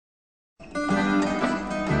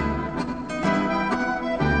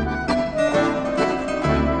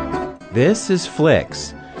This is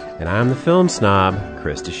Flicks, and I'm the film snob,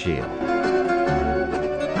 Krista Shield.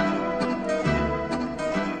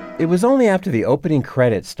 It was only after the opening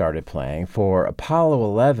credits started playing for Apollo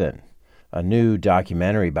 11, a new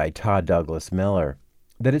documentary by Todd Douglas Miller,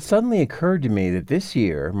 that it suddenly occurred to me that this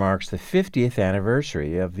year marks the 50th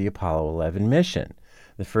anniversary of the Apollo 11 mission,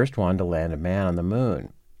 the first one to land a man on the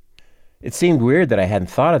moon. It seemed weird that I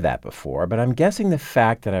hadn't thought of that before, but I'm guessing the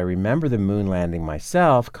fact that I remember the moon landing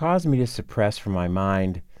myself caused me to suppress from my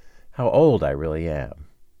mind how old I really am.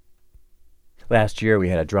 Last year we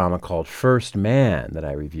had a drama called First Man that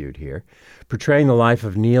I reviewed here, portraying the life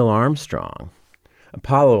of Neil Armstrong.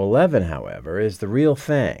 Apollo 11, however, is the real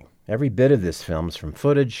thing. Every bit of this film is from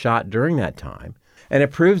footage shot during that time, and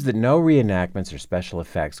it proves that no reenactments or special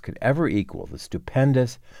effects could ever equal the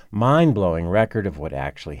stupendous, mind-blowing record of what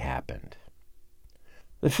actually happened.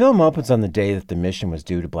 The film opens on the day that the mission was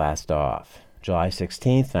due to blast off, July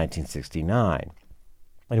 16, 1969,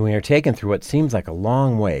 and we are taken through what seems like a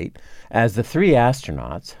long wait as the three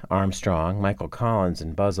astronauts, Armstrong, Michael Collins,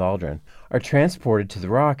 and Buzz Aldrin, are transported to the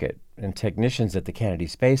rocket, and technicians at the Kennedy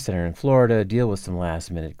Space Center in Florida deal with some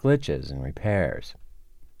last-minute glitches and repairs.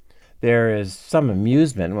 There is some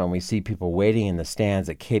amusement when we see people waiting in the stands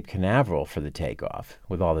at Cape Canaveral for the takeoff,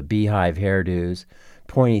 with all the beehive hairdos,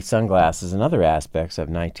 pointy sunglasses, and other aspects of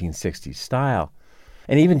 1960s style.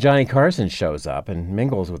 And even Johnny Carson shows up and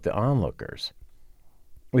mingles with the onlookers.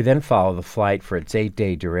 We then follow the flight for its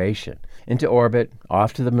 8-day duration, into orbit,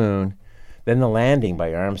 off to the moon, then the landing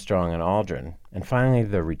by Armstrong and Aldrin, and finally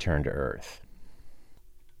the return to Earth.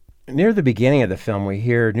 Near the beginning of the film, we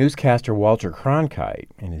hear newscaster Walter Cronkite,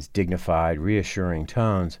 in his dignified, reassuring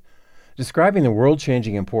tones, describing the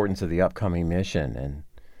world-changing importance of the upcoming mission, and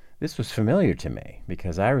this was familiar to me,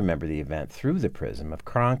 because I remember the event through the prism of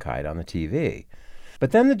Cronkite on the TV.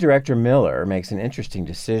 But then the director Miller makes an interesting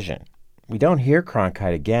decision. We don't hear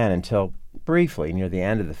Cronkite again until briefly near the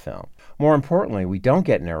end of the film. More importantly, we don't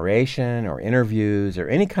get narration or interviews or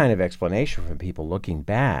any kind of explanation from people looking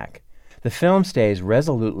back. The film stays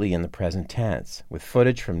resolutely in the present tense, with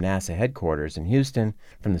footage from NASA headquarters in Houston,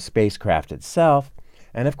 from the spacecraft itself,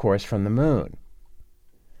 and of course from the moon.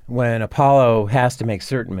 When Apollo has to make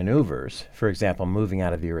certain maneuvers, for example moving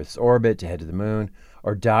out of the Earth's orbit to head to the moon,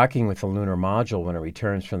 or docking with the lunar module when it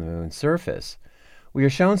returns from the moon's surface, we are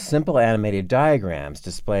shown simple animated diagrams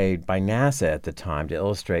displayed by NASA at the time to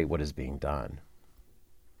illustrate what is being done.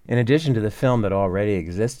 In addition to the film that already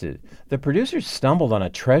existed, the producers stumbled on a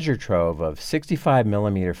treasure trove of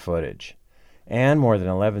 65mm footage and more than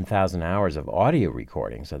 11,000 hours of audio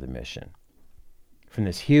recordings of the mission. From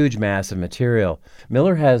this huge mass of material,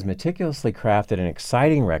 Miller has meticulously crafted an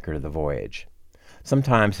exciting record of the voyage.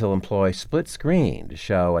 Sometimes he'll employ split screen to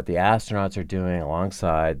show what the astronauts are doing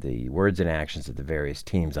alongside the words and actions of the various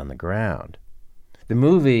teams on the ground. The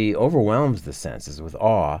movie overwhelms the senses with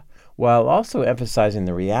awe, while also emphasizing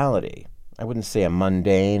the reality. I wouldn't say a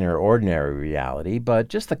mundane or ordinary reality, but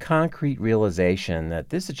just the concrete realization that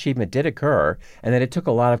this achievement did occur and that it took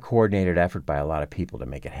a lot of coordinated effort by a lot of people to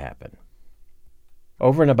make it happen.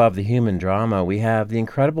 Over and above the human drama, we have the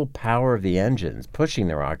incredible power of the engines pushing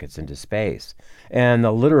the rockets into space, and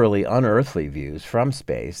the literally unearthly views from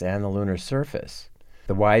space and the lunar surface.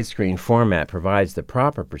 The widescreen format provides the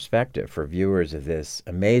proper perspective for viewers of this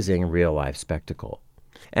amazing real-life spectacle.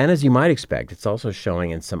 And as you might expect, it's also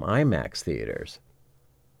showing in some IMAX theaters.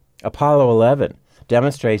 Apollo 11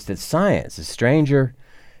 demonstrates that science is stranger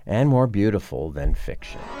and more beautiful than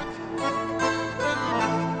fiction.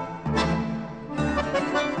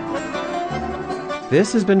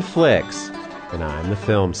 This has been Flicks, and I'm the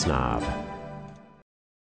film snob.